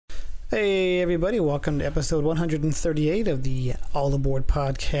Hey everybody, welcome to episode 138 of the All Aboard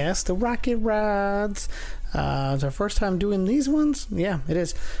podcast, the Rocket Rods. It's our first time doing these ones? Yeah, it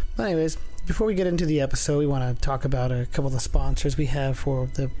is. But anyways, before we get into the episode, we want to talk about a couple of the sponsors we have for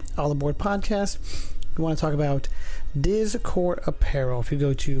the All Aboard podcast. We want to talk about Dizcore Apparel. If you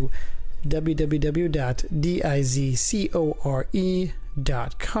go to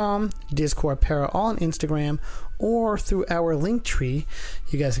www.dizcore.com, Dizcore Apparel on Instagram, or through our link tree,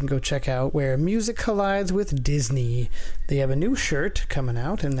 you guys can go check out Where Music Collides with Disney. They have a new shirt coming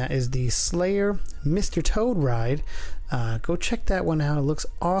out, and that is the Slayer Mr. Toad ride. Go check that one out. It looks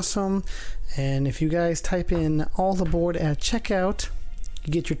awesome. And if you guys type in All Aboard at checkout,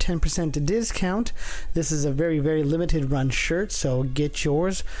 you get your 10% discount. This is a very, very limited run shirt, so get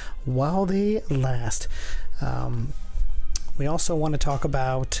yours while they last. We also want to talk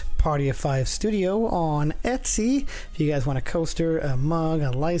about Party of Five Studio on Etsy. If you guys want a coaster, a mug, a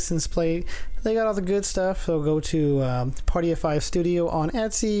license plate, they got all the good stuff. So go to Party of Five Studio on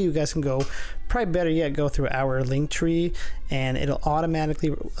Etsy. You guys can go, probably better yet, go through our link tree, and it'll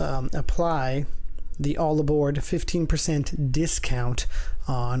automatically apply the All Aboard 15% discount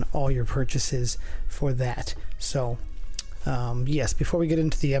on all your purchases for that. So yes, before we get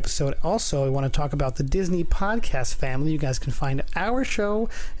into the episode, also I want to talk about the Disney podcast family. You guys can find our show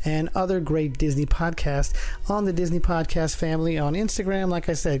and other great Disney podcasts on the Disney podcast family on Instagram. Like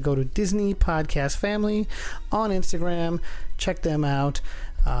I said, go to Disney Podcast Family on Instagram, check them out,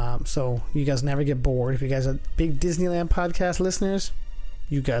 so you guys never get bored. If you guys are big Disneyland podcast listeners,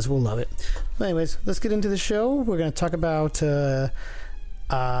 you guys will love it. But anyways, let's get into the show. We're going to talk about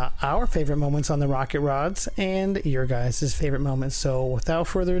our favorite moments on the Rocket Rods and your guys' favorite moments. So without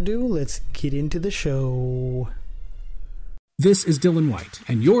further ado, let's get into the show. This is Dylan White,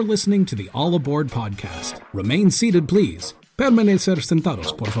 and you're listening to the All Aboard podcast. Remain seated, please. Permanecer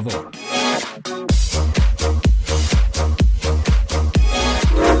sentados, por favor.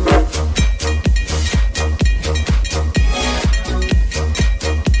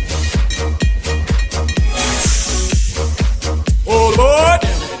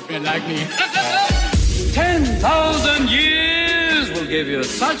 Like me. 10,000 years will give you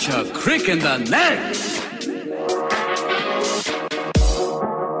such a crick in the neck.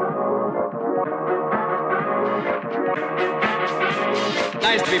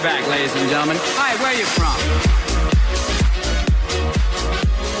 Nice to be back, ladies and gentlemen. Hi, where are you from?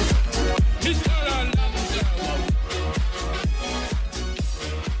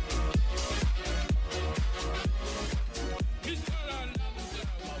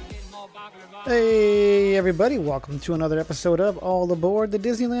 Hey everybody, welcome to another episode of All Aboard the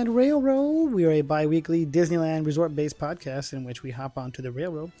Disneyland Railroad. We are a bi-weekly Disneyland resort-based podcast in which we hop onto the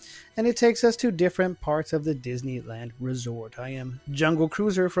railroad and it takes us to different parts of the Disneyland resort. I am Jungle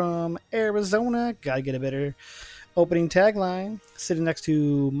Cruiser from Arizona. Gotta get a better opening tagline. Sitting next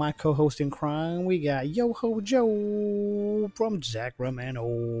to my co-host in crime, we got Yo-Ho Joe from Sacramento.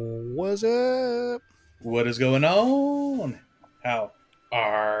 What's up? What is going on? How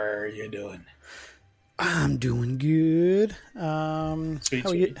are you doing? I'm doing good.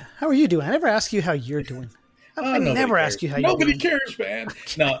 Sweet, how are you doing? I never ask you how you're doing. I never ask you how you're doing. Nobody cares, man.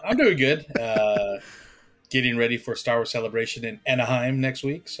 No, I'm doing good. Getting ready for Star Wars Celebration in Anaheim next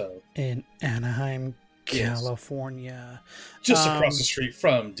week. So in Anaheim, California, just across the street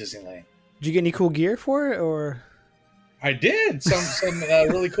from Disneyland. Did you get any cool gear for it, or? I did. Some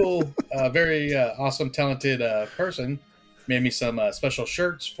really cool, very awesome, talented person made me some special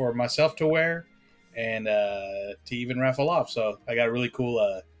shirts for myself to wear and to even raffle off. So I got a really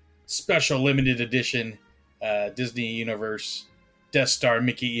cool special limited edition Disney Universe Death Star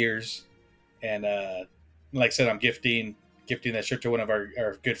Mickey ears. And like I said, I'm gifting that shirt to one of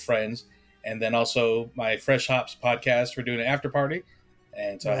our good friends. And then also my Fresh Hops podcast, we're doing an after party.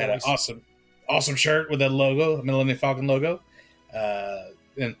 And so nice. I had an awesome shirt with that logo, a Millennium Falcon logo,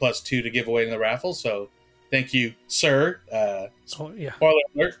 and plus 2 to give away in the raffle. So thank you, sir. Spoiler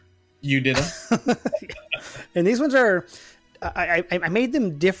alert, you did them. And these ones are, I made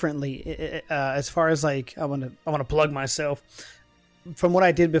them differently as far as like, I want to plug myself. From what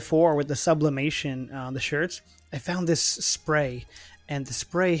I did before with the sublimation, the shirts, I found this spray, and the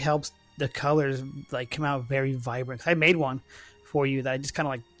spray helps the colors like come out very vibrant. I made one for you that I just kind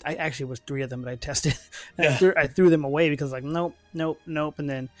of like, I actually was 3 of them that I tested. And yeah. I threw them away because like, nope. And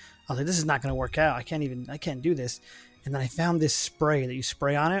then I was like, this is not going to work out. I can't do this. And then I found this spray that you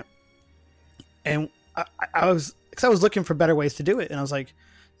spray on it. And I was looking for better ways to do it. And I was like,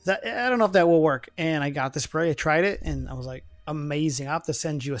 I don't know if that will work. And I got the spray. I tried it and I was like, amazing. I'll have to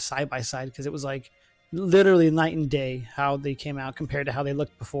send you a side-by-side because it was like literally night and day how they came out compared to how they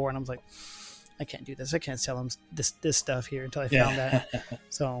looked before. And I was like, I can't do this. I can't sell them this stuff here until I found that.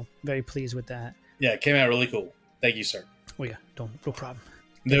 So very pleased with that. Yeah, it came out really cool. Thank you, sir. Oh yeah, no problem.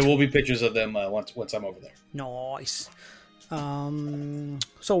 There will be pictures of them once I'm over there. Nice.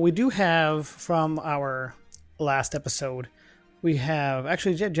 So we do have from our last episode, we have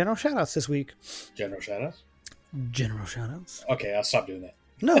actually general shout-outs this week. General shout-outs? General shout-outs. Okay, I'll stop doing that.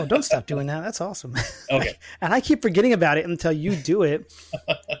 No, don't stop doing that. That's awesome. Okay. And I keep forgetting about it until you do it.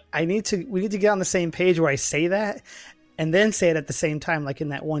 We need to get on the same page where I say that and then say it at the same time, like in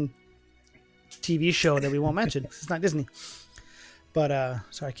that one TV show that we won't mention. It's not Disney. But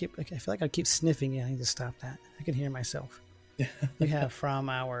sorry, I feel like I keep sniffing. Yeah, I need to stop that. I can hear myself. We have from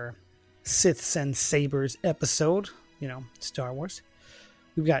our Siths and Sabers episode, Star Wars.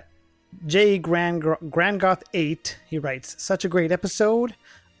 We've got J. Grandgoth 8. He writes, such a great episode.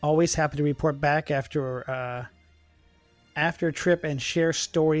 Always happy to report back after a trip and share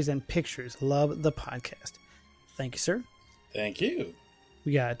stories and pictures. Love the podcast. Thank you, sir. Thank you.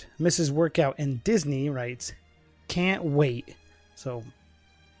 We got Mrs. Workout in Disney writes, can't wait. So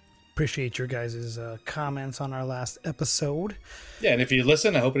appreciate your guys' comments on our last episode. Yeah, and if you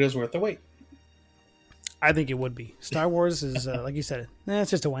listen, I hope it is worth the wait. I think it would be. Star Wars is, like you said,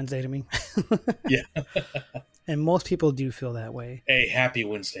 it's just a Wednesday to me. Yeah. And most people do feel that way. A happy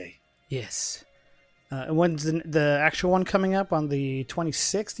Wednesday. Yes. And when's the actual one coming up? On the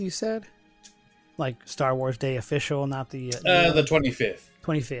 26th, you said? Like Star Wars Day official, not the 25th.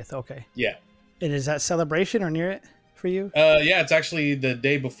 25th, okay. Yeah. And is that Celebration or near it for you? Yeah, it's actually the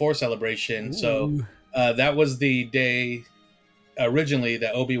day before Celebration. Ooh. So that was the day originally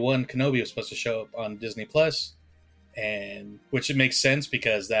that Obi-Wan Kenobi was supposed to show up on Disney Plus, and which it makes sense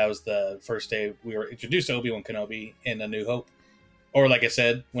because that was the first day we were introduced to Obi-Wan Kenobi in A New Hope, or like I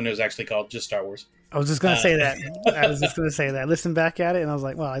said, when it was actually called just Star Wars. I was just going to say that. I listened back at it and I was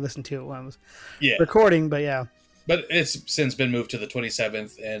like, well, I listened to it when I was recording, but yeah. But it's since been moved to the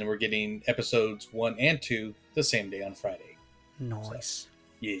 27th, and we're getting episodes 1 and 2 the same day on Friday. Nice. So,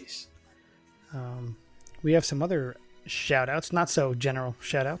 yes. We have some other shout-outs, not so general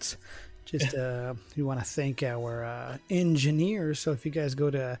shout-outs. Just we want to thank our engineers. So if you guys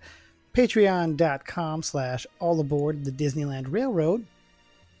go to patreon.com/allaboard the Disneyland Railroad,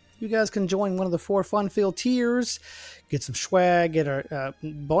 you guys can join one of the 4 fun-filled tiers, get some swag, get our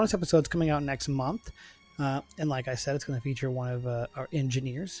bonus episodes coming out next month. And like I said, it's going to feature one of our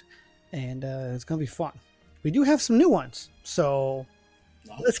engineers, and it's going to be fun. We do have some new ones, so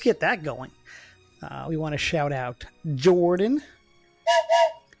let's get that going. We want to shout out Jordan,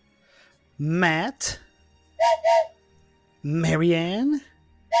 Matt, Marianne,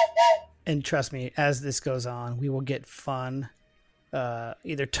 and trust me, as this goes on, we will get fun,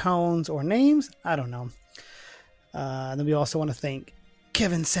 either tones or names. I don't know. Then we also want to thank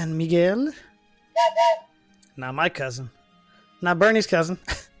Kevin San Miguel. Not my cousin. Not Bernie's cousin.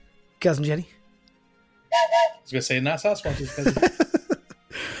 Cousin Jenny. I was going to say not Sasquatch's cousin.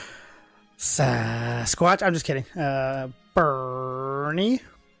 Sasquatch. I'm just kidding. Bernie.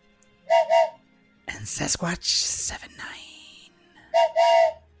 And Sasquatch 79.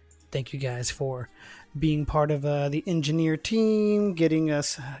 Thank you guys for being part of the engineer team, getting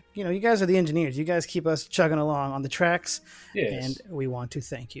us, you guys are the engineers. You guys keep us chugging along on the tracks. Yes. And we want to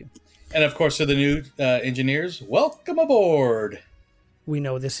thank you. And of course, to the new engineers, welcome aboard. We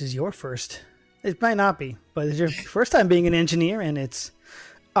know this is your first. It might not be, but it's your first time being an engineer, and it's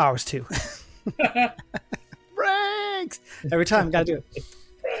ours too. Breaks! Every time, gotta do it.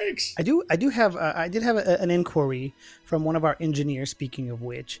 Breaks. I did have an inquiry from one of our engineers. Speaking of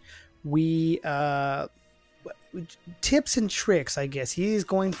which, we tips and tricks. I guess he's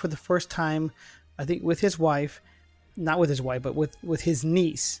going for the first time, I think, with his wife. Not with his wife, but with his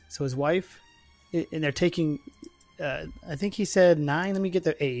niece. So his wife, and they're taking, I think he said 9. Let me get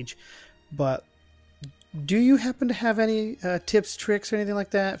their age. But do you happen to have any tips, tricks, or anything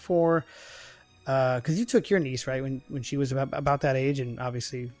like that for, because you took your niece, right, when she was about that age, and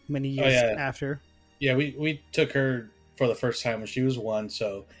obviously many years after. Yeah, we took her for the first time when she was 1.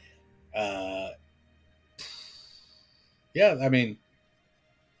 So, yeah, I mean,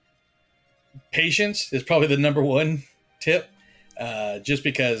 patience is probably the number one tip, just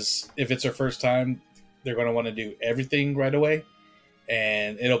because if it's their first time, they're going to want to do everything right away,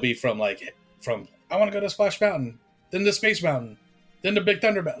 and it'll be from I want to go to Splash Mountain, then the Space Mountain, then the Big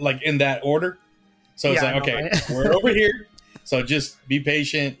Thunder Mountain, like in that order. So it's okay, right? We're over here, so just be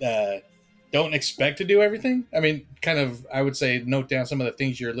patient. Don't expect to do everything. I mean, I would say note down some of the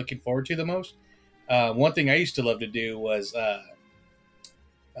things you're looking forward to the most. One thing I used to love to do was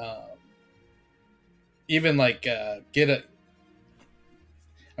even like get a.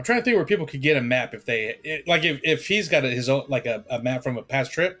 I'm trying to think where people could get a map if he's got his own like a map from a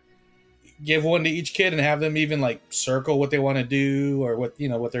past trip. Give one to each kid and have them even like circle what they want to do or what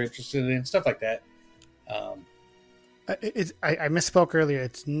they're interested in, stuff like that. I misspoke earlier.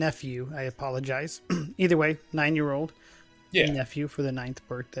 It's nephew. I apologize. Either way, 9-year-old nephew for the 9th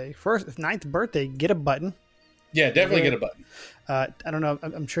birthday. First 9th birthday, get a button. Yeah, definitely get a button. I don't know.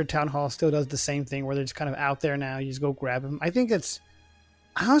 I'm sure Town Hall still does the same thing where they're just kind of out there now. You just go grab them. I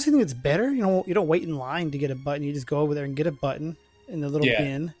honestly think it's better. You don't wait in line to get a button. You just go over there and get a button in the little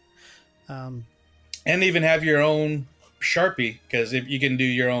bin. And even have your own Sharpie, because if you can do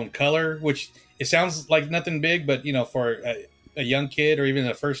your own color, which it sounds like nothing big, but for a young kid or even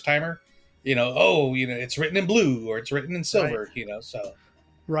a first timer, it's written in blue or it's written in silver, right. So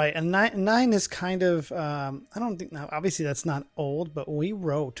right. And nine is kind of I don't think now. Obviously, that's not old, but we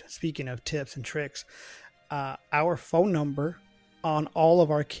wrote. Speaking of tips and tricks, our phone number on all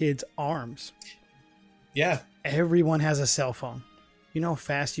of our kids' arms. Yeah, everyone has a cell phone. You know how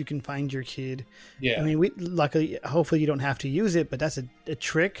fast you can find your kid. Yeah. I mean, luckily, hopefully you don't have to use it, but that's a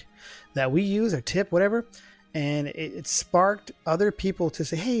trick that we use, or tip, whatever. And it sparked other people to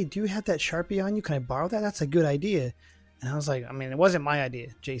say, hey, do you have that Sharpie on you? Can I borrow that? That's a good idea. And I was like, I mean, it wasn't my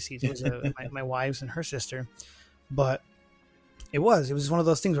idea, JC's. It was my wife's and her sister. But it was one of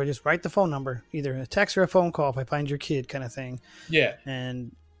those things where I just write the phone number, either a text or a phone call if I find your kid kind of thing. Yeah.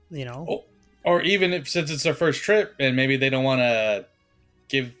 And, Or even since it's their first trip and maybe they don't want to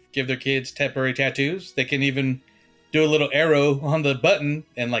give their kids temporary tattoos, they can even do a little arrow on the button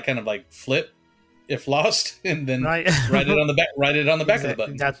and kind of flip if lost, and then write it on the back of the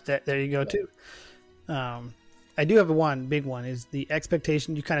button. There you go too. I do have one big one is the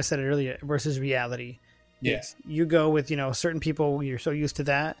expectation. You kind of said it earlier versus reality. Yes, you go with certain people, you're so used to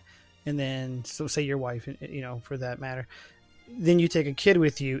that, and then so say your wife, for that matter. Then you take a kid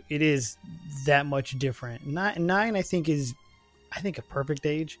with you, it is that much different. Nine I think is a perfect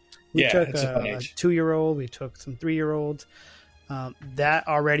age. We took a 2-year-old. We took some 3-year-olds. That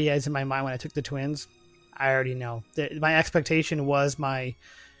already is in my mind when I took the twins. I already know. My expectation was my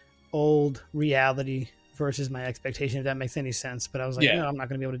old reality versus my expectation, if that makes any sense. But I was like, no, I'm not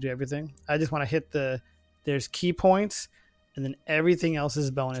going to be able to do everything. I just want to hit there's key points, and then everything else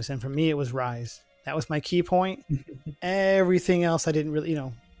is bonus. And for me, it was Rise. That was my key point. Everything else I didn't really,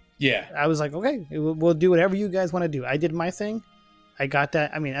 Yeah. I was like, okay, we'll do whatever you guys want to do. I did my thing. I got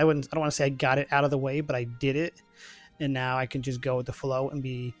that. I mean, I don't want to say I got it out of the way, but I did it. And now I can just go with the flow and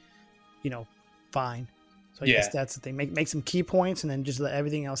be, fine. So I guess that's the thing. Make some key points and then just let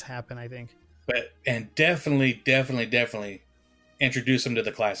everything else happen, I think. And definitely introduce them to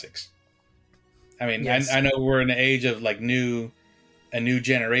the classics. I mean, yes. I know we're in the age of a new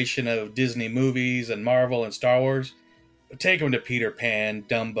generation of Disney movies and Marvel and Star Wars. But take them to Peter Pan,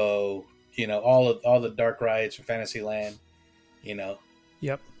 Dumbo, all the dark rides from Fantasyland.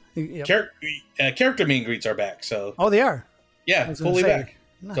 Yep. Character meet and greets are back. So they are. Yeah, fully back.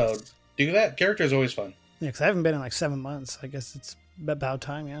 Nice. So do that. Character is always fun. Yeah, because I haven't been in 7 months. I guess it's about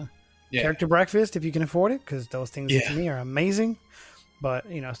time. Yeah. Character breakfast if you can afford it, because those things to me are amazing. But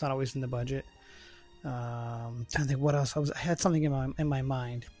it's not always in the budget. Trying to think what else. I had something in my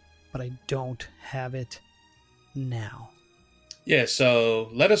mind, but I don't have it now. Yeah. So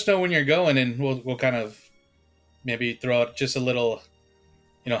let us know when you're going, and we'll kind of maybe throw out just a little,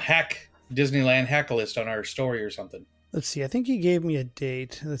 hack Disneyland hack list on our story or something. Let's see. I think he gave me a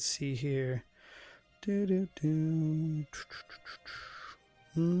date. Let's see here.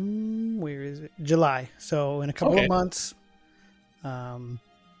 Where is it? July. So in a couple of months. Water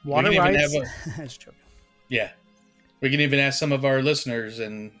rides. Just joking. Yeah, we can even ask some of our listeners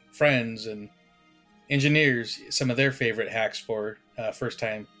and friends and engineers some of their favorite hacks for first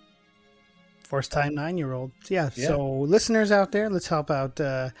time 9-year-old. Yeah. So listeners out there, let's help out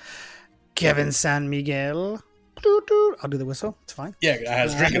Kevin San Miguel. I'll do the whistle. It's fine. Yeah, I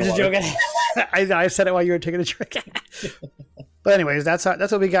was drinking water. Joking. I said it while you were taking a drink. But anyways, that's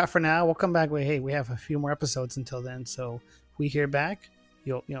what we got for now. We'll come back with, hey, we have a few more episodes until then. So if we hear back,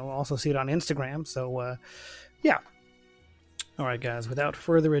 you'll also see it on Instagram. So yeah. All right, guys. Without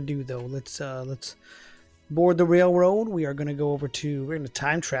further ado, though, let's board the railroad. We're going to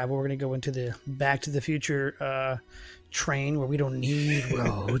time travel. We're going to go into the Back to the Future train where we don't need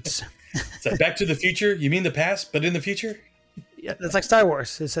roads. So Back to the Future? You mean the past, but in the future? Yeah, it's like Star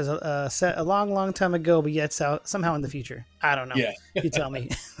Wars. It says set a long, long time ago, but yet somehow in the future. I don't know. Yeah. You tell me.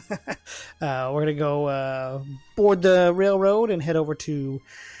 We're going to go board the railroad and head over to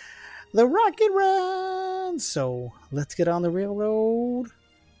the Rocket Run. So let's get on the railroad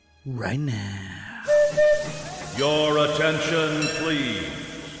right now. Your attention, please.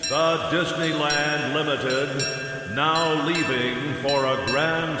 The Disneyland Limited now leaving for a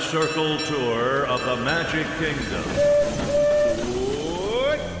Grand Circle tour of the Magic Kingdom.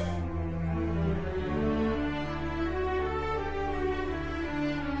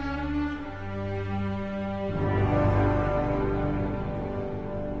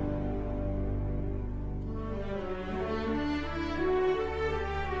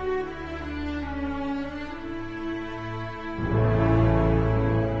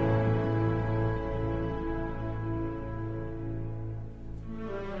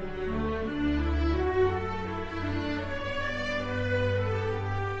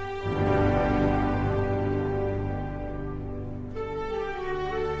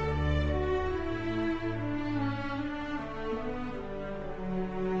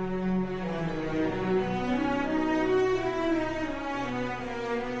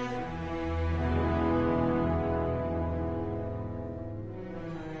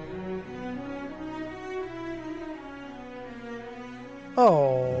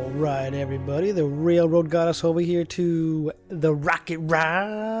 All right, everybody. The railroad got us over here to the Rocket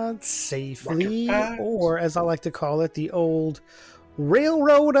Ride safely, or as I like to call it, the old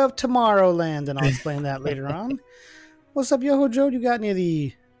Railroad of Tomorrowland, and I'll explain that later on. What's up, Yoho Joe? You got any of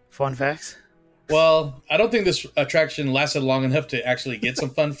the fun facts? Well, I don't think this attraction lasted long enough to actually get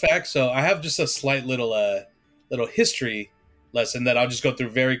some fun facts, so I have just a slight little history lesson that I'll just go through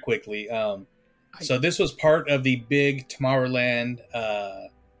very quickly. So this was part of the big Tomorrowland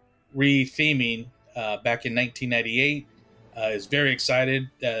re-theming back in 1998. I was very excited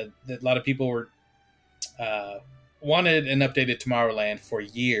that a lot of people were wanted an updated Tomorrowland for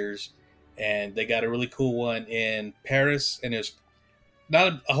years, and they got a really cool one in Paris, and it was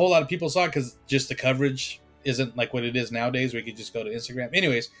not a whole lot of people saw it because just the coverage isn't like what it is nowadays, where you could just go to Instagram.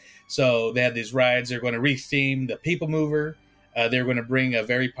 Anyways, so they had these rides. They're going to re-theme the People Mover. They were going to bring a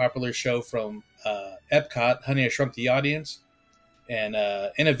very popular show from Epcot, Honey, I Shrunk the Audience, and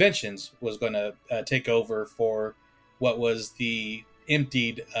Innoventions was going to take over for what was the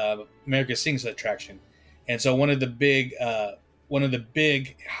emptied America Sings attraction. And so one of the big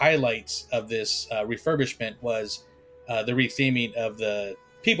highlights of this refurbishment was the retheming of the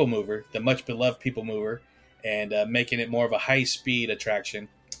People Mover, the much beloved People Mover, and making it more of a high-speed attraction.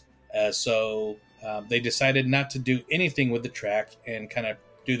 So they decided not to do anything with the track and kind of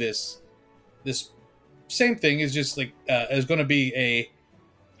do this same thing. Is just like is going to be a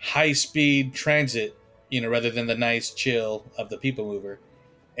high-speed transit, rather than the nice chill of the People Mover.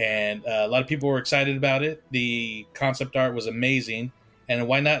 And a lot of people were excited about it. The concept art was amazing. And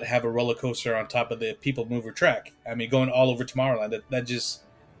why not have a roller coaster on top of the People Mover track? I mean, going all over Tomorrowland, that just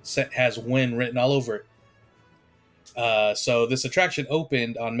has win written all over it. So this attraction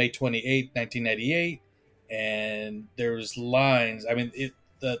opened on May 28, 1998. And there was lines. I mean,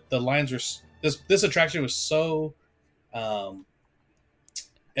 the lines were... This attraction was so...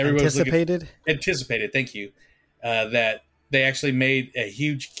 Anticipated? Anticipated, thank you. That they actually made a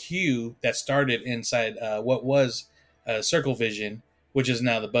huge queue that started inside what was Circle Vision, which is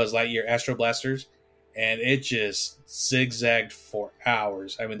now the Buzz Lightyear Astro Blasters, and it just zigzagged for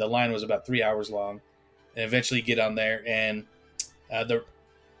hours. I mean, the line was about 3 hours long, and eventually you get on there, and I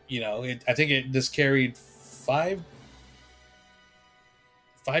think this carried five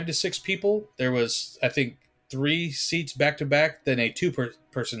to six people. There was, I think, 3 seats back to back, then a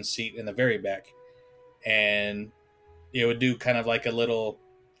 2-person seat in the very back, and it would do kind of like a little.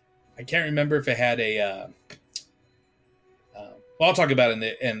 I can't remember if it had a. Well, I'll talk about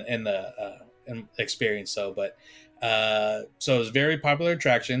it in the experience. So it was a very popular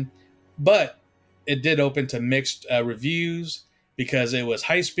attraction, but it did open to mixed reviews because it was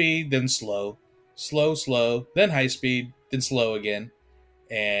high speed, then slow, then high speed, then slow again,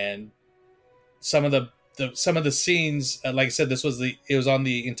 and some of the scenes, like I said, it was on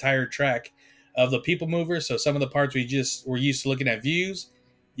the entire track of the People Mover. So some of the parts we just were used to looking at views,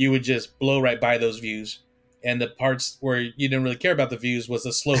 you would just blow right by those views. And the parts where you didn't really care about the views was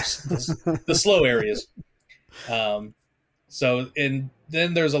the slow areas. And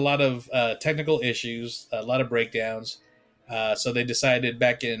then there's a lot of technical issues, a lot of breakdowns. So they decided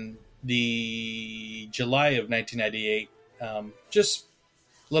back in the July of 1998, just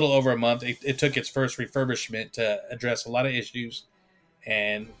a little over a month, it took its first refurbishment to address a lot of issues,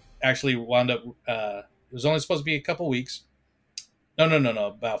 and actually wound up, it was only supposed to be a couple weeks. No,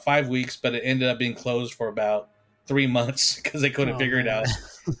 about 5 weeks, but it ended up being closed for about 3 months because they couldn't figure it out.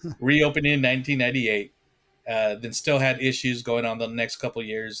 Reopening in 1998, then still had issues going on the next couple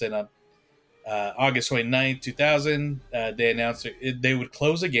years. And on August 29th, 2000, they announced they would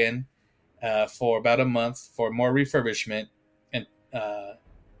close again for about a month for more refurbishment, and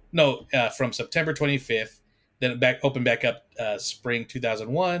from September 25th. Then it opened back up spring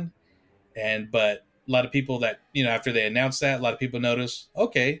 2001, but a lot of people that after they announced that, a lot of people noticed,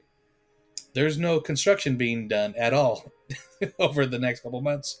 okay, there's no construction being done at all over the next couple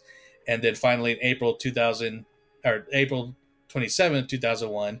months, and then finally in April 27th,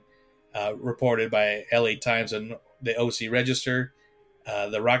 2001, reported by LA Times and the OC Register,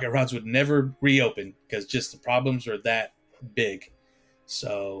 the rocket rods would never reopen because just the problems were that big.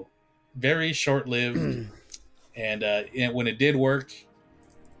 So very short-lived. And when it did work,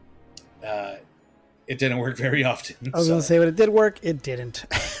 it didn't work very often. I was going to say, when it did work, it didn't.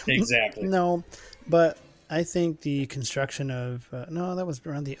 Exactly. No, but I think the construction of... that was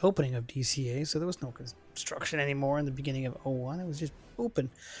around the opening of DCA, so there was no construction anymore in the beginning of 01. It was just open.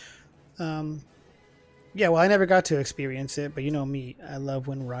 Yeah, well, I never got to experience it, but you know me, I love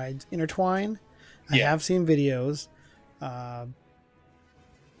when rides intertwine. I have seen videos,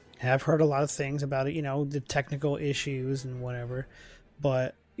 have heard a lot of things about it, the technical issues and whatever.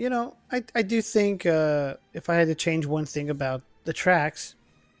 But, I do think if I had to change one thing about the tracks,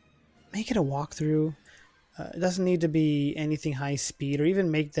 make it a walkthrough. It doesn't need to be anything high speed, or even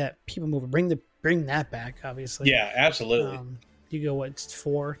make that people mover. Bring that back, obviously. Yeah, absolutely. You go, it's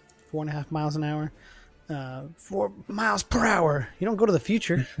 4.5 miles an hour? 4 miles per hour. You don't go to the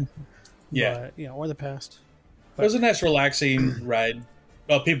future. Yeah. But, or the past. But it was a nice, relaxing ride.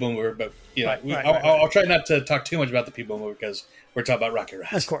 Well, People Mover, but I'll try not to talk too much about the People Mover because we're talking about rocket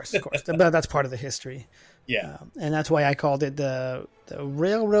rides. Of course. But that's part of the history. Yeah. And that's why I called it the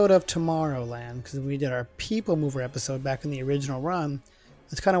Railroad of Tomorrowland, because we did our People Mover episode back in the original run.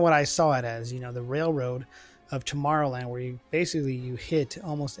 That's kind of what I saw it as, the Railroad of Tomorrowland, where you hit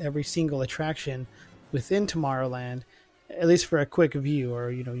almost every single attraction within Tomorrowland, at least for a quick view, or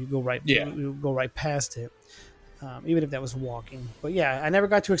you go right past it, even if that was walking. But yeah, I never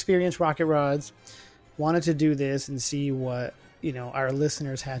got to experience rocket rods. Wanted to do this and see what our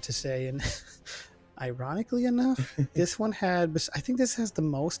listeners had to say, and ironically enough, this one had, I think this has the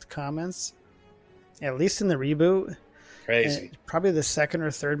most comments, at least in the reboot. Crazy. Probably the second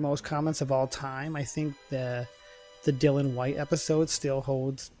or third most comments of all time. I think the Dylan White episode still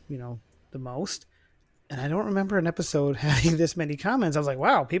holds the most. And I don't remember an episode having this many comments. I was like,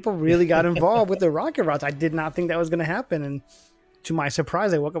 wow, people really got involved with the rocket rods. I did not think that was going to happen. And to my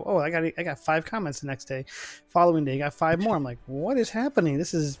surprise, I woke up, I got 5 comments the next day. Following day, I got 5 more. I'm like, what is happening?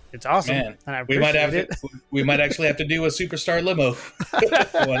 It's awesome. Man, and I we might actually have to do a Superstar Limo.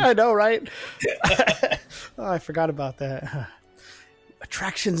 I know, right? I forgot about that.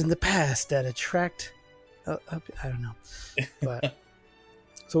 Attractions in the past that attract... I don't know. But...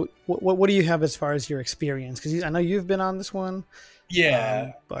 So what do you have as far as your experience? Because I know you've been on this one.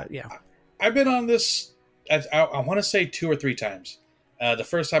 Yeah. But yeah. I've been on this, I want to say 2 or 3 times. The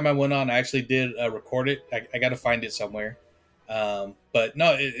first time I went on, I actually did record it. I got to find it somewhere. But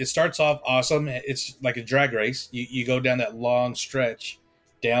no, it starts off awesome. It's like a drag race. You go down that long stretch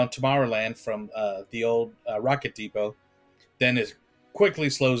down Tomorrowland from the old Rocket Depot. Then it quickly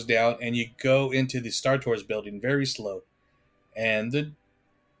slows down and you go into the Star Tours building very slow. And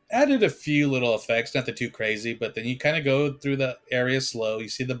added a few little effects, nothing too crazy, but then you kind of go through the area slow. You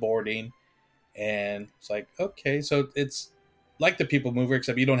see the boarding, and it's like, okay, so it's like the People Mover,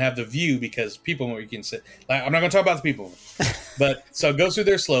 except you don't have the view because People Mover, you can sit. Like, I'm not going to talk about the People Mover, but so it goes through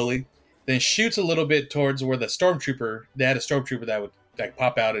there slowly, then shoots a little bit towards where the Stormtrooper, they had a Stormtrooper that would like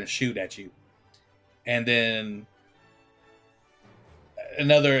pop out and shoot at you. And then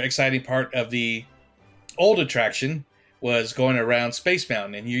another exciting part of the old attraction was going around Space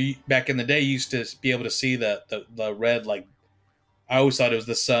Mountain, and you back in the day you used to be able to see the red, like I always thought it was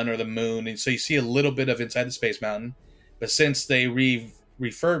the sun or the moon, and so you see a little bit of inside the Space Mountain. But since they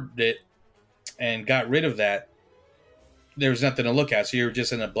refurbed it and got rid of that, there was nothing to look at, so you were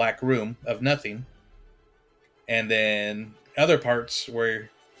just in a black room of nothing. And then other parts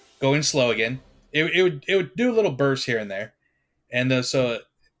were going slow again. It would do a little burst here and there, and so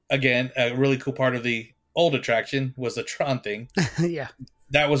again, a really cool part of the old attraction was the Tron thing. Yeah.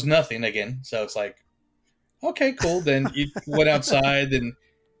 That was nothing again. So it's like, okay, cool. Then you went outside and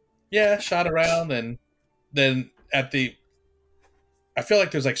shot around. And then I feel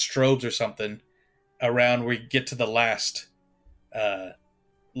like there's like strobes or something around where you get to the last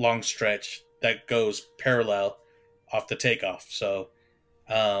long stretch that goes parallel off the takeoff. So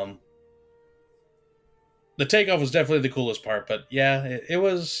the takeoff was definitely the coolest part, but yeah, it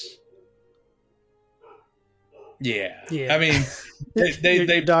was Yeah. Yeah. I mean,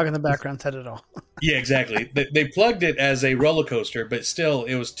 Your dog in the background said it all. yeah, exactly. They plugged it as a roller coaster, but still,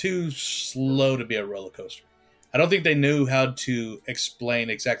 it was too slow to be a roller coaster. I don't think they knew how to explain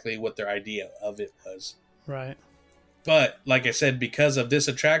exactly what their idea of it was. Right. But like I said, because of this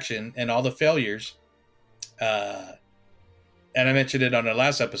attraction and all the failures, and I mentioned it on the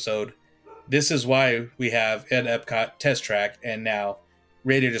last episode, this is why we have at Epcot Test Track and now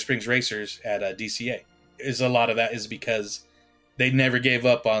Radiator Springs Racers at DCA. A lot of that is because they never gave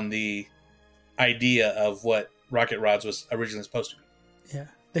up on the idea of what Rocket Rods was originally supposed to be. Yeah.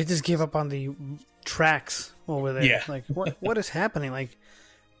 They just gave up on the tracks over there. Yeah. Like, what is happening? Like,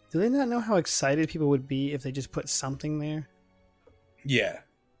 do they not know how excited people would be if they just put something there? Yeah.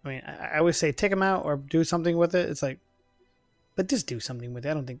 I mean, I always say take them out or do something with it. It's like, but just do something with it.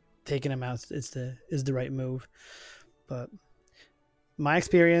 I don't think taking them out is the right move. But my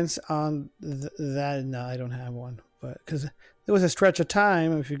experience on that, no, I don't have one. But because there was a stretch of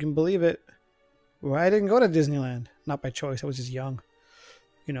time, if you can believe it, where I didn't go to Disneyland. Not by choice. I was just young.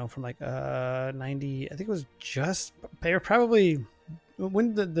 You know, from like 90, I think it was just, they were probably,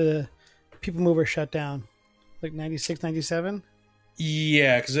 when did the People Mover shut down? Like 96, 97?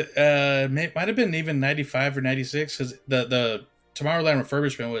 Yeah, because it might have been even 95 or 96, because the Tomorrowland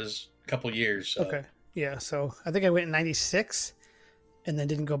refurbishment was a couple years. So. Okay. Yeah, so I think I went in 96 and then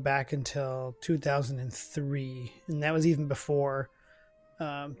didn't go back until 2003. And that was even before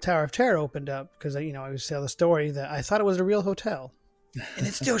Tower of Terror opened up, because, you know, I would tell the story that I thought it was a real hotel. And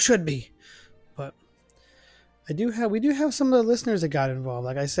it still should be. But we do have some of the listeners that got involved,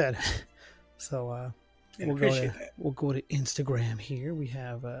 like I said. So we'll go to Instagram here. We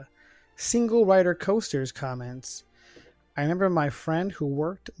have Single Rider Coasters comments. I remember my friend who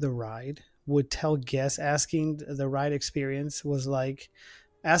worked the ride would tell guests asking the ride experience was like,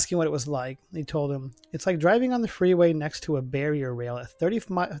 asking what it was like. He told him, it's like driving on the freeway next to a barrier rail at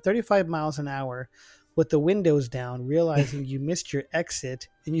 35 miles an hour with the windows down, realizing you missed your exit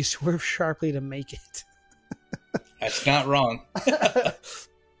and you swerve sharply to make it. That's not wrong.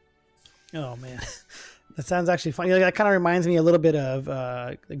 Oh, man. That sounds actually funny. That kind of reminds me a little bit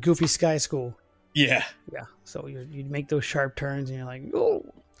of Goofy Sky School. Yeah. Yeah. So you make those sharp turns and you're like, oh.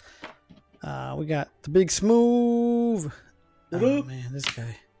 We got the Big Smooth. Oh, man, this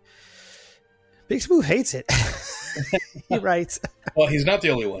guy. Big Smooth hates it. He writes. Well, he's not the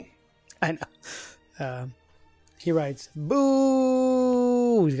only one. I know. He writes,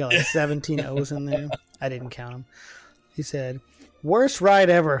 boo. He's got like 17 O's in there. I didn't count them. He said, worst ride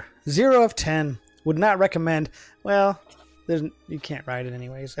ever. 0 of 10. Would not recommend. Well, you can't ride it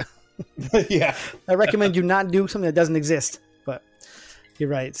anyway. So. Yeah. I recommend you not do something that doesn't exist. But he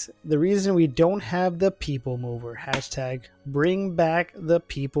writes, the reason we don't have the People Mover. Hashtag bring back the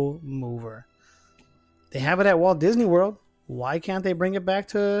People Mover. They have it at Walt Disney World. Why can't they bring it back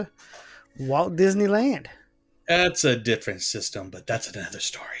to Walt Disneyland? That's a different system, but that's another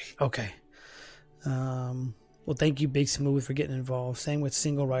story. Okay. Well, thank you, Big Smooth, for getting involved. Same with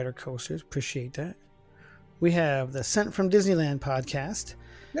Single Rider Coasters. Appreciate that. We have the Sent from Disneyland podcast.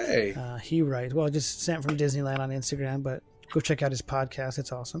 Hey. He writes, well, just Sent from Disneyland on Instagram, but go check out his podcast.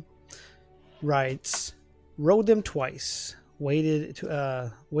 It's awesome. Writes, rode them twice. Waited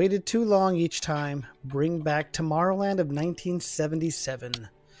too long each time. Bring back Tomorrowland of 1977.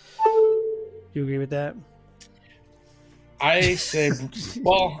 You agree with that? I say,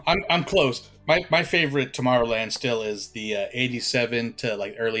 well, I'm close. My favorite Tomorrowland still is the 87 to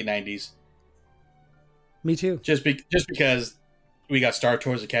like early 90s. Me too. Just because we got Star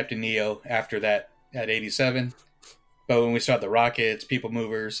Tours of Captain Neo after that at 87. But when we start the rockets, People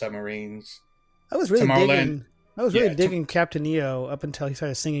Movers, submarines. I was really digging Captain Neo up until he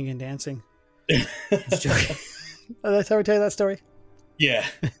started singing and dancing. Just joking. Did I ever tell you that story? Yeah.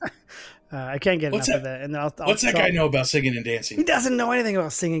 I can't get enough of that. And what's that guy know about singing and dancing? He doesn't know anything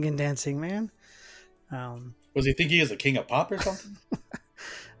about singing and dancing, man. Was he think he is the king of pop or something?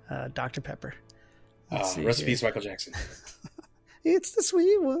 Dr. Pepper. Recipes Michael Jackson. It's the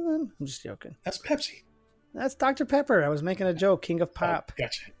sweet one. I'm just joking. That's Pepsi. That's Dr. Pepper. I was making a joke. King of pop. Oh,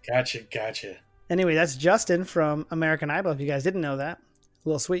 gotcha. Anyway, that's Justin from American Idol. If you guys didn't know that. A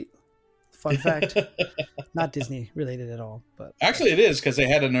little sweet. Fun fact. Not Disney related at all. But actually, it is because they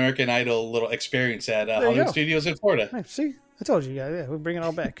had an American Idol little experience at Hollywood Studios in Florida. Right, see? I told you guys. Yeah, we bring it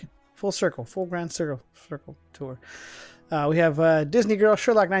all back. Full circle. Full grand circle tour. We have Disney Girl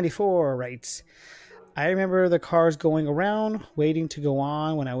Sherlock 94 writes, I remember the cars going around, waiting to go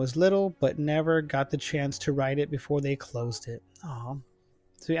on when I was little, but never got the chance to ride it before they closed it. Aw.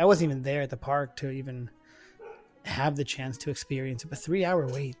 So I wasn't even there at the park to even have the chance to experience it. But 3-hour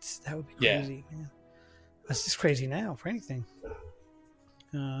waits, that would be crazy, man. That's just crazy now for anything.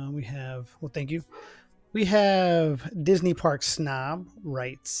 We have, well, thank you. We have Disney Park Snob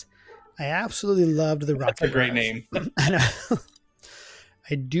writes, I absolutely loved the Rocket That's a great Rides. name. I know.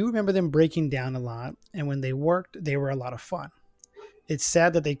 I do remember them breaking down a lot, and when they worked, they were a lot of fun. It's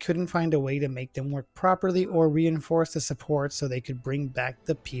sad that they couldn't find a way to make them work properly or reinforce the support so they could bring back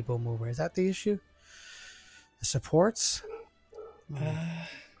the People Mover. Is that the issue? The supports?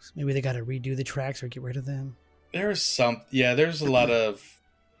 Maybe they got to redo the tracks or get rid of them. There's a lot of,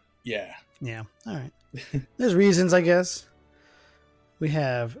 yeah. Yeah, all right. There's reasons, I guess. We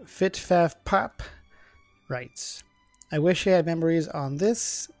have Fit Faff Pop writes, I wish I had memories on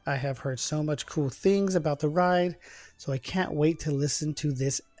this. I have heard so much cool things about the ride, so I can't wait to listen to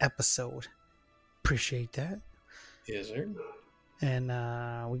this episode. Appreciate that. Yes, sir. And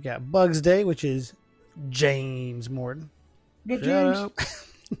we got Bugs Day, which is James Morton. But Shut up.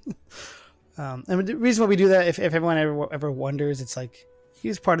 And the reason why we do that, if everyone ever wonders, it's like he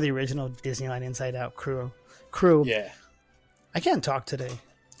was part of the original Disneyland Inside Out crew. Yeah. I can't talk today.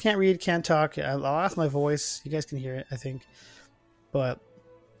 Can't read, can't talk. I lost my voice. You guys can hear it, I think. But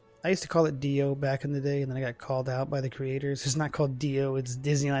I used to call it Dio back in the day, and then I got called out by the creators. It's not called Dio. It's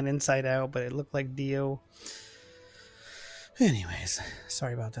Disneyland Inside Out, but it looked like Dio. Anyways,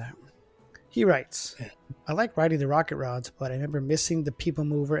 sorry about that. He writes, I like riding the rocket rods, but I remember missing the People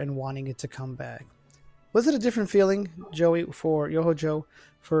Mover and wanting it to come back. Was it a different feeling, Joey, for Yoho Joe,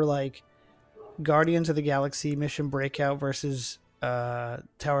 for like Guardians of the Galaxy Mission Breakout versus Tower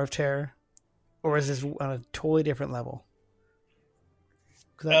of Terror? Or is this on a totally different level?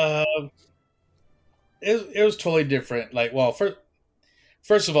 It was totally different. Like, well,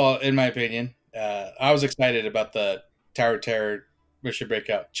 first of all, in my opinion, I was excited about the Tower of Terror Mission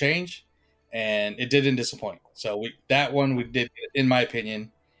Breakout change, and it didn't disappoint. So we did, in my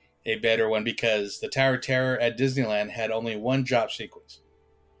opinion, a better one because the Tower of Terror at Disneyland had only one drop sequence.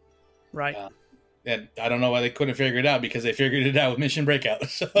 Right. And I don't know why they couldn't figure it out because they figured it out with Mission Breakout.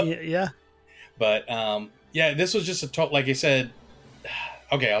 So. Yeah. But this was just like I said.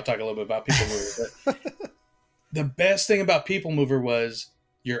 Okay, I'll talk a little bit about People Mover. But the best thing about People Mover was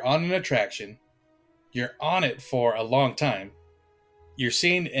you're on an attraction, you're on it for a long time, you're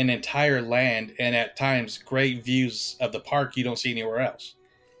seeing an entire land, and at times great views of the park you don't see anywhere else.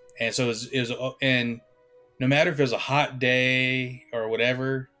 And so and no matter if it was a hot day or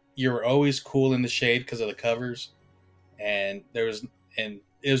whatever, you were always cool in the shade because of the covers, and it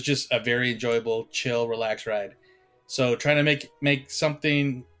was just a very enjoyable, chill, relaxed ride. So trying to make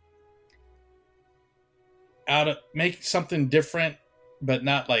something different, but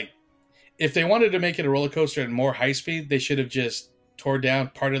not like, if they wanted to make it a roller coaster and more high speed, they should have just tore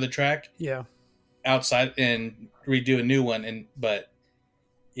down part of the track, outside and redo a new one.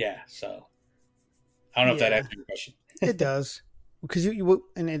 So I don't know if that answers your question. It does, because you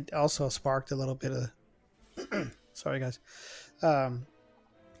and it also sparked a little bit of. Sorry, guys.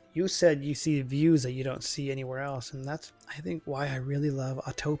 You said you see views that you don't see anywhere else, and that's, I think, why I really love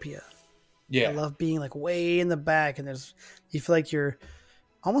Autopia. Yeah, I love being like way in the back, and you feel like you're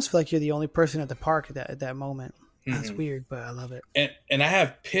the only person at the park at that moment. Mm-hmm. That's weird, but I love it. And I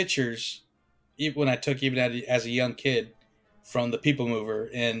have pictures, even when I took as a young kid, from the People Mover,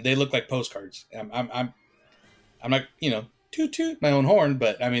 and they look like postcards. I'm not, toot toot my own horn,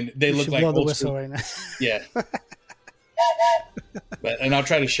 but I mean they look like blow the whistle right now. Yeah. And I'll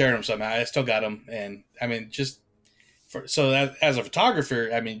try to share them somehow. I still got them, and I mean, as a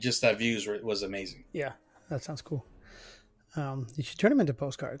photographer, I mean, just that views was amazing. Yeah, that sounds cool. You should turn them into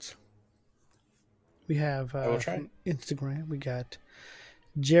postcards. We have I will try. Instagram. We got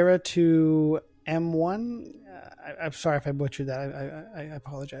Jera to M1. I'm sorry if I butchered that. I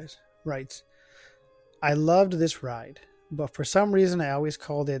apologize. Writes, I loved this ride, but for some reason I always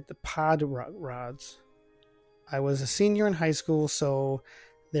called it the Pod Rods. I was a senior in high school, so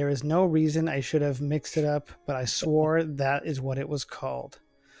there is no reason I should have mixed it up, but I swore that is what it was called.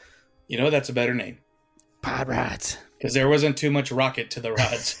 That's a better name. Pod Rods. Because there wasn't too much rocket to the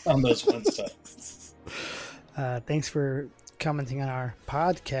rods on those ones. So. Thanks for commenting on our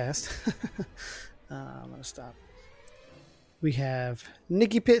podcast. I'm going to stop. We have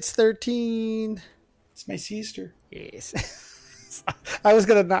Nikki Pitts 13. It's my sister. Yes. I was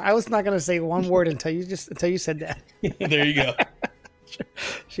not gonna say one word until you said that. There you go.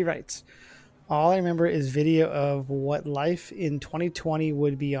 She writes, all I remember is video of what life in 2020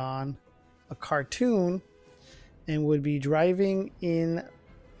 would be on a cartoon, and would be driving in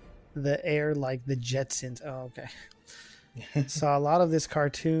the air like the Jetsons. Oh, okay. Saw a lot of this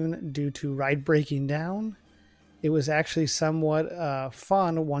cartoon due to ride breaking down. It was actually somewhat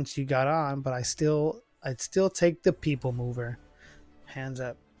fun once you got on, but I still I'd still take the People Mover. Hands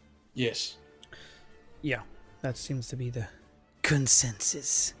up. Yes. Yeah, that seems to be the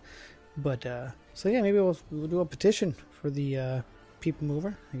consensus. But so yeah, maybe we'll do a petition for the People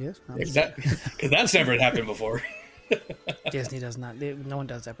Mover, I guess. Because that's never happened before. Disney does not. No one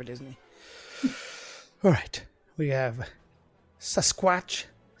does that for Disney. All right, we have Sasquatch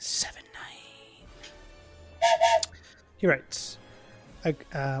 79. He writes,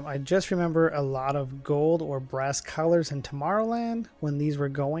 I just remember a lot of gold or brass colors in Tomorrowland when these were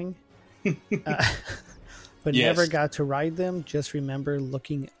going, but Yes. never got to ride them. Just remember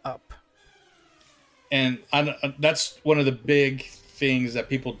looking up. And that's one of the big things that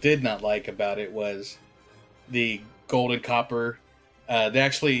people did not like about it was the gold and copper. They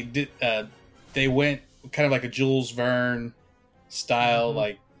actually did. They went kind of like a Jules Verne style,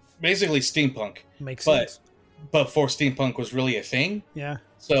 like basically steampunk. Makes But sense. before steampunk was really a thing. Yeah.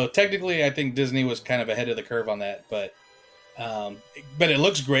 So technically, I think Disney was kind of ahead of the curve on that. But it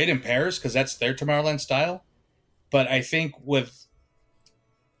looks great in Paris because that's their Tomorrowland style. But I think with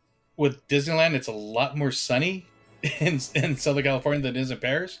Disneyland, it's a lot more sunny in Southern California than it is in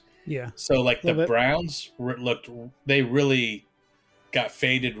Paris. Yeah. So like the Little bit. browns they really got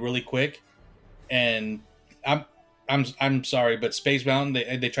faded really quick. And I'm sorry, but Space Mountain,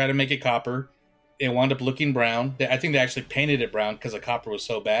 they try to make it copper. It wound up looking brown. I think they actually painted it brown because the copper was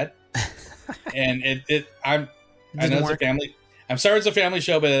so bad. And I know it's a family. I'm sorry it's a family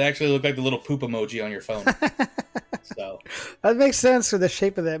show, but it actually looked like the little poop emoji on your phone. So That makes sense for the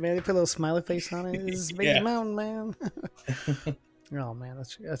shape of that, man. They put a little smiley face on it. This is Space Yeah. Mountain, man. Oh man,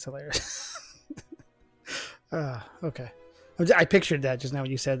 that's hilarious. Okay, I pictured that just now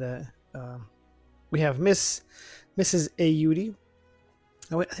when you said that. We have Mrs. Ayudi.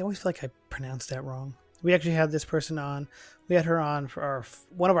 I always feel like I pronounced that wrong. We actually had this person on. We had her on for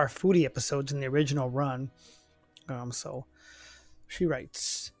one of our foodie episodes in the original run. So she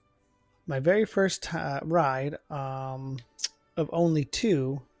writes, my very first ride of only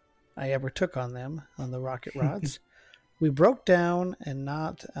 2 I ever took on them on the Rocket Rods. We broke down and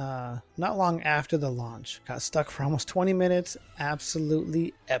not long after the launch. Got stuck for almost 20 minutes.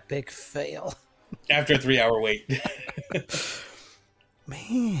 Absolutely epic fail. after a 3-hour wait.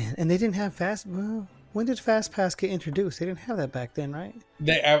 Man, and they didn't have fast. Well, when did Fast Pass get introduced? They didn't have that back then, right?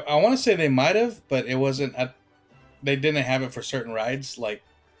 I want to say they might have, but it wasn't. They didn't have it for certain rides, like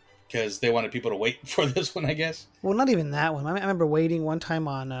because they wanted people to wait for this one, I guess. Well, not even that one. I remember waiting one time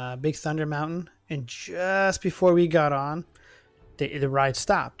on Big Thunder Mountain, and just before we got on, the ride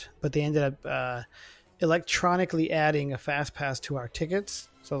stopped. But they ended up electronically adding a Fast Pass to our tickets.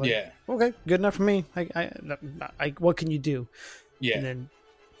 So like, Yeah. Okay, good enough for me. I what can you do? Yeah. And then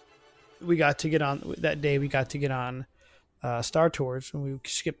we got to get on that day. We got to get on Star Tours, and we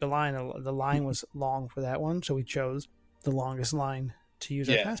skipped the line. The line was long for that one, so we chose the longest line to use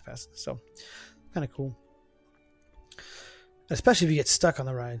our Fast Pass. So kind of cool, especially if you get stuck on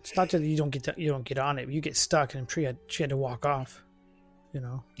the ride. It's not that you don't get on it. But you get stuck, and she had to walk off. You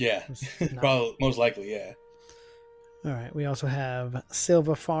know. Yeah. It's not- Probably, most likely, yeah. All right. We also have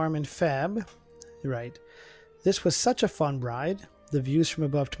Silva Farm and Fab. Right. This was such a fun ride. The views from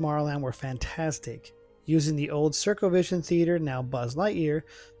above Tomorrowland were fantastic. Using the old Circovision Theater, now Buzz Lightyear,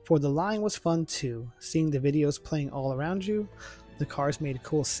 for the line was fun too. Seeing the videos playing all around you, the cars made a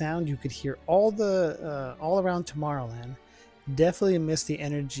cool sound. You could hear all around Tomorrowland. Definitely missed the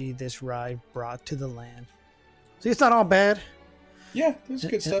energy this ride brought to the land. See, it's not all bad. Yeah, there's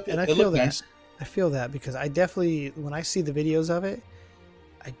good stuff. And I It feel looked that. nice. I feel that because I definitely, when I see the videos of it,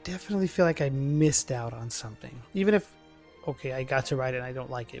 I definitely feel like I missed out on something. Even if, okay, I got to ride it and I don't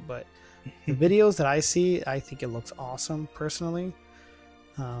like it, but the videos that I see, I think it looks awesome personally.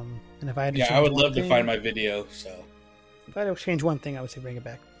 And if I had to Yeah, change I would one love to thing- find my video. So If I had to change one thing, I would say bring it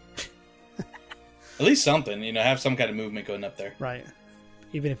back. at least something, have some kind of movement going up there. Right.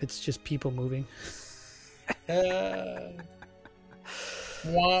 Even if it's just people moving.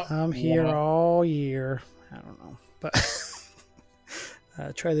 I'm here all year. I don't know. But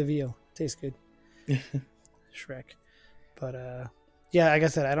try the veal. Tastes good. Shrek. But yeah, like I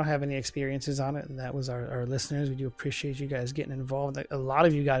said, I don't have any experiences on it, and that was our listeners. We do appreciate you guys getting involved. A lot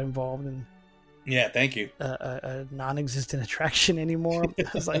of you got involved in Yeah, thank you. a non-existent attraction anymore. I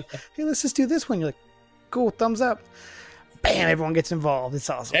was like, hey, let's just do this one. You're like, cool, thumbs up. Bam, everyone gets involved. It's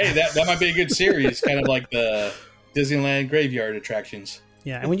awesome. Hey, that might be a good series, kind of like the Disneyland graveyard attractions.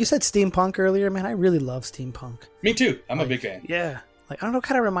 Yeah, and when you said steampunk earlier, man, I really love steampunk. Me too. I'm a big fan. Yeah, like I don't know,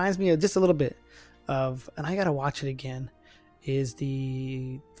 kind of reminds me of just a little bit of, and I gotta watch it again. Is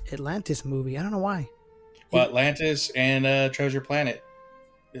the Atlantis movie? I don't know why. Well, Atlantis and Treasure Planet.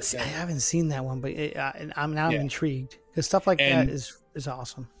 See, I haven't seen that one, but I'm now intrigued because stuff like And- that is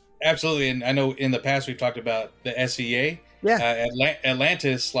awesome. Absolutely, and I know in the past we've talked about the SEA. Yeah.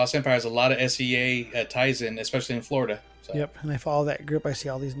 Atlantis, Lost Empire has a lot of SEA ties in, especially in Florida. So Yep, and I follow that group. I see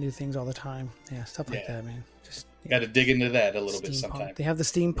all these new things all the time. Yeah, stuff like that, man. Just got to dig into that a little bit steampunk. sometime. They have the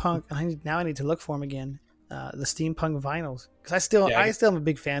steampunk. And I need to look for them again. The steampunk vinyls, because I still am a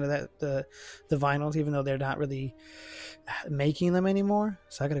big fan of that. The vinyls, even though they're not really making them anymore.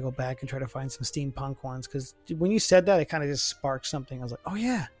 So I got to go back and try to find some steampunk ones. Because when you said that, it kind of just sparked something. I was like, oh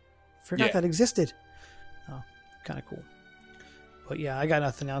yeah, forgot that existed. Oh, kind of cool. But yeah, I got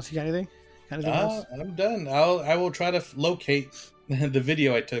nothing else. You got anything? Else? I'm done. I will try to locate the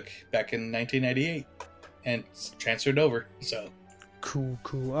video I took back in 1998 and transfer it over. So cool.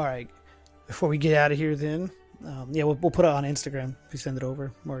 All right. Before we get out of here, then, we'll put it on Instagram if you send it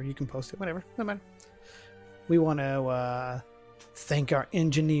over, or you can post it, whatever. No matter. We want to thank our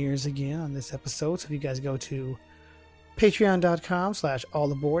engineers again on this episode. So if you guys go to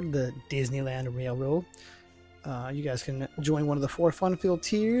patreon.com/allaboard, the Disneyland Railroad, you guys can join one of the 4 fun-filled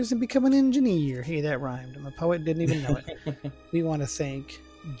tiers and become an engineer. Hey, that rhymed. I'm a poet, didn't even know it. We want to thank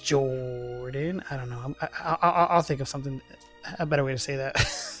Jordan. I don't know. I'll think of something, a better way to say that.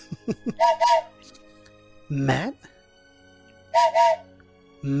 Matt,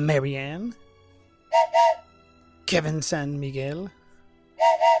 Marianne, Kevin San Miguel,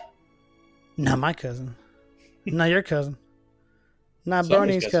 not my cousin, not your cousin, not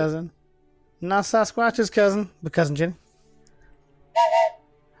Bernie's cousin, not Sasquatch's cousin, but cousin Jenny,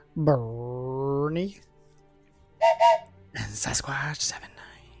 Bernie, and Sasquatch 79.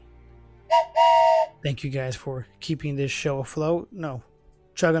 Thank you guys for keeping this show afloat.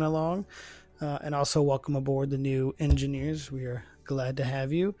 Chugging along. And also welcome aboard the new engineers. We are glad to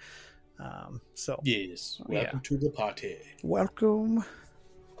have you. yes, welcome to the party. Welcome.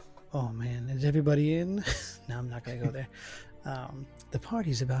 Oh man, is everybody in? No, I'm not gonna go there. The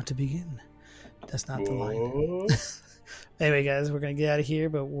party's about to begin. That's not the line. Anyway, guys, we're gonna get out of here,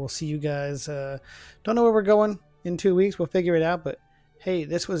 but we'll see you guys. Don't know where we're going in 2 weeks. We'll figure it out. But hey,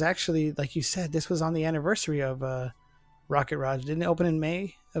 this was actually, like you said, this was on the anniversary of Rocket Raj. Didn't it open in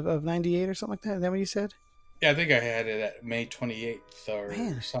May of 98 or something like that? Is that what you said? Yeah, I think I had it at May 28th or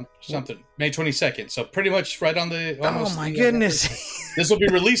something. May 22nd. So pretty much right on the. Oh my goodness! This will be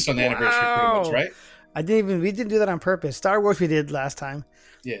released on the anniversary, pretty much, right? We didn't do that on purpose. Star Wars we did last time.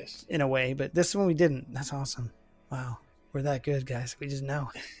 Yes. In a way, but this one we didn't. That's awesome. Wow, we're that good, guys. We just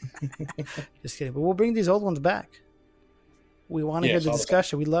know. Just kidding, but we'll bring these old ones back. We want to hear the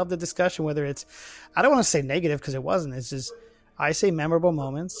discussion. We love the discussion, whether it's, I don't want to say negative because it wasn't. It's just, I say memorable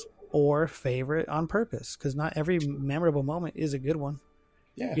moments or favorite on purpose, because not every memorable moment is a good one.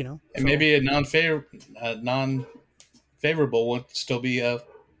 Yeah. And maybe a non-favorable would still be a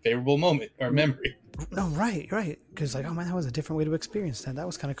favorable moment or memory. No, right. Because oh man, that was a different way to experience that. That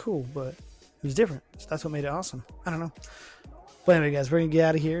was kind of cool, but it was different. So that's what made it awesome. I don't know. But anyway, guys, we're going to get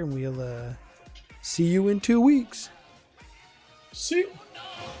out of here and we'll see you in 2 weeks. See you.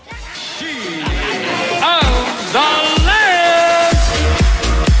 Of the land.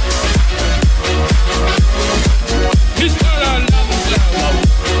 Mr. Love.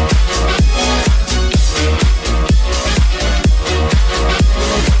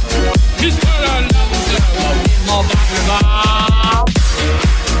 Mr. Love. More back.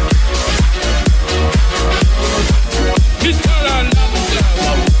 Mr. Love.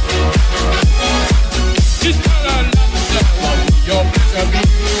 Mr. Love. Your pleasure be.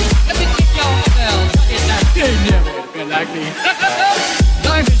 Let me kick your bells in that. You never been like me.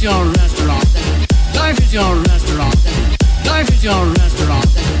 Life is your restaurant. Life is your restaurant. Life is your restaurant.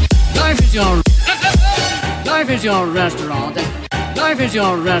 Life is your. Life is your restaurant. Life is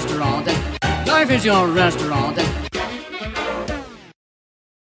your restaurant. Life is your restaurant.